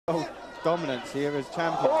dominance here as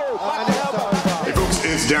champion. Hey folks,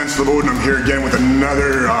 it's Dan Slobodin. I'm here again with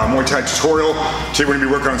another Muay Thai tutorial. Today we're going to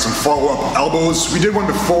be working on some follow-up elbows. We did one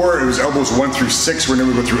before, it was elbows 1 through 6. We're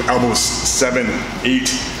going to go through elbows 7,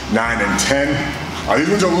 8, 9, and 10. These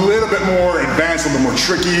ones are a little bit more advanced, a little bit more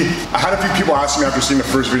tricky. I had a few people asking me after seeing the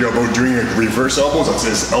first video about doing reverse elbows. That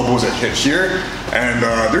says elbows that hit here. And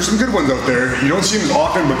there's some good ones out there. You don't see them as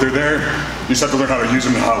often, but they're there. You just have to learn how to use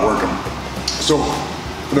them and how to work them. So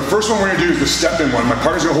the first one we're going to do is the step-in one. My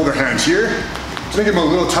partner's going to hold their hands here. Just going to give them a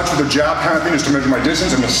little touch with the jab kind of thing just to measure my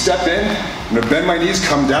distance. I'm going to step in, I'm going to bend my knees,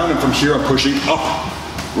 come down, and from here I'm pushing up.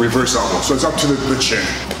 Reverse elbow, so it's up to the chin.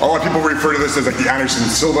 A lot of people refer to this as like the Anderson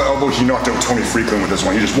Silva elbow. He knocked out Tony Freakland with this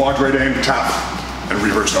one. He just walked right in, tap, and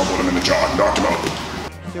reverse elbowed him in the jaw, knocked him out.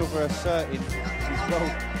 Silva asserted his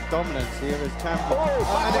world dominance here as champion.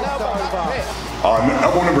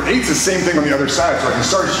 Elbow number 8 is the same thing on the other side. So I can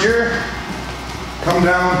start here, come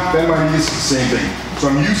down, bend my knees, same thing. So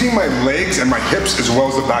I'm using my legs and my hips as well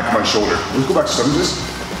as the back of my shoulder. Let's go back to some of this.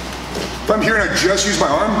 If I'm here and I just use my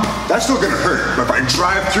arm, that's still gonna hurt. But if I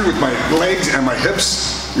drive through with my legs and my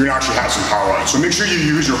hips, you're gonna actually have some power on it. So make sure you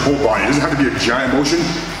use your whole body. It doesn't have to be a giant motion.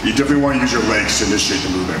 You definitely wanna use your legs to initiate the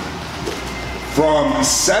movement. From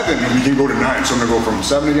 7, we can go to 9. So I'm gonna go from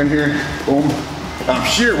 7 again here, boom.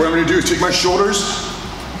 Here, what I'm gonna do is take my shoulders,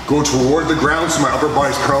 go toward the ground so my upper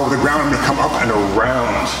body's parallel with the ground. I'm gonna come up and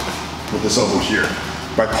around with this elbow here.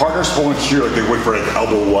 My partner's holding here like they would for like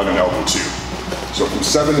elbow 1 and elbow 2. So from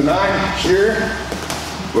 7 to 9, here,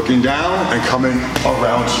 looking down and coming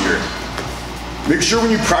around here. Make sure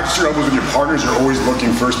when you practice your elbows with your partners, you're always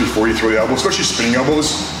looking first before you throw the elbows, especially spinning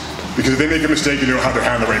elbows, because if they make a mistake and they don't have their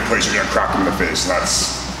hand in the right place, you're gonna crack them in the face, and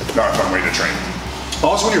that's not a fun way to train.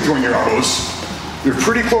 Also, when you're throwing your elbows, you're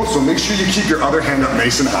pretty close, so make sure you keep your other hand up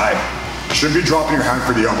nice and high. You shouldn't be dropping your hand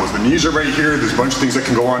for the elbows. The knees are right here, there's a bunch of things that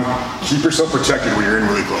can go on. Keep yourself protected when you're in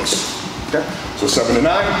really close. Okay? So 7 to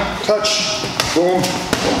 9, touch, boom,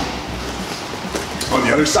 boom. On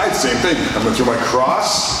the other side, same thing. I'm gonna throw my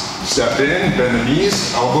cross, step in, bend the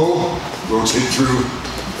knees, elbow, rotate through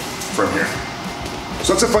from here.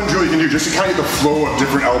 So that's a fun drill you can do just to kind of get the flow of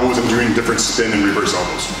different elbows and doing different spin and reverse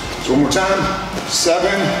elbows. So one more time, 7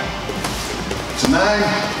 to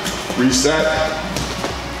 9, reset,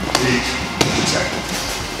 8 to 10.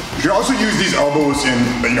 You can also use these elbows in,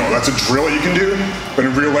 that's a drill you can do, but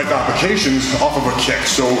in real life applications off of a kick.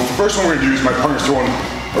 So the first one we're gonna do is my partner's throwing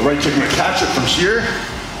a right kick. I'm gonna catch it from here.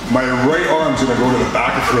 My right arm's gonna go to the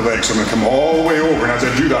back of her leg. So I'm gonna come all the way over, and as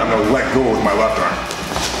I do that, I'm gonna let go with my left arm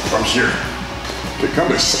from here. Okay, come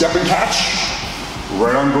to step and catch.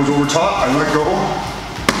 Right arm goes over top, I let go,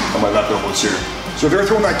 and my left elbow's here. So if they're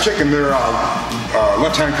throwing that kick and their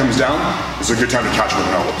left hand comes down, it's a good time to catch with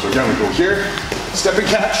an elbow. So again, we go here, step and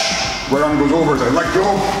catch, right arm goes over as I let go,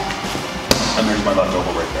 and there's my left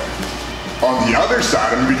elbow right there. On the other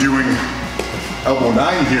side, I'm gonna be doing elbow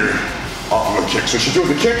 9 here off of a kick. So she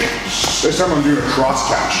throws a kick, this time I'm doing a cross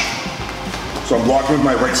catch. So I'm blocking with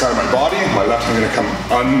my right side of my body, my left hand gonna come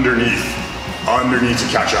underneath to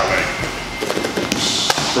catch that leg.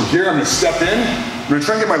 From here, I'm gonna step in. I'm gonna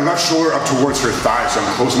try and get my left shoulder up towards her thigh so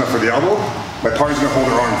I'm close enough for the elbow. My partner's gonna hold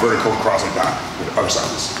her arm vertical across like that, with the other side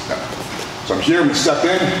of this. Yeah. So I'm here, I'm gonna step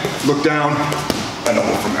in, look down, and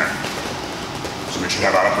elbow from there. So make sure you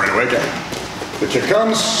have that up right away again. The kick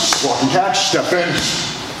comes, walk and catch, step in,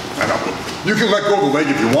 and elbow. You can let go of the leg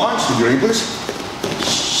if you want, so do it, please.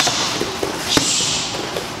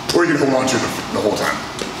 Or you can hold on to it the whole time.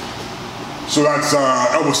 So that's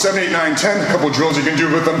elbow 7, 8, 9, 10, a couple of drills you can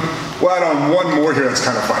do with them. We'll add on one more here that's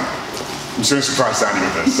kind of fun. I'm just gonna surprise Sandy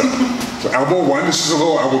with this. So elbow 1, this is a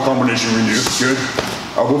little elbow combination we can do, good.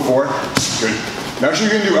 Elbow 4, good. Now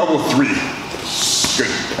she's gonna do elbow 3,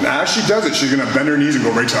 good. And as she does it, she's gonna bend her knees and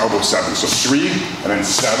go right to elbow 7. So 3, and then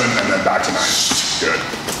 7, and then back to 9, good.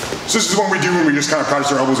 So this is what we do when we just kind of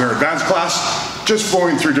practice our elbows in our advanced class, just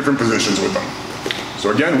flowing through different positions with them.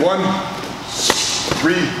 So again, 1,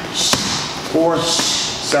 3, 4,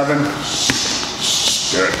 7,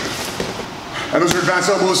 good. And those are advanced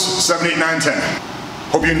elbows, 7, 8, 9, 10.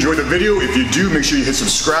 Hope you enjoyed the video. If you do, make sure you hit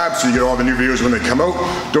subscribe so you get all the new videos when they come out.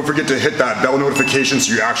 Don't forget to hit that bell notification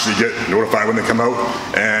so you actually get notified when they come out.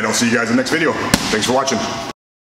 And I'll see you guys in the next video. Thanks for watching.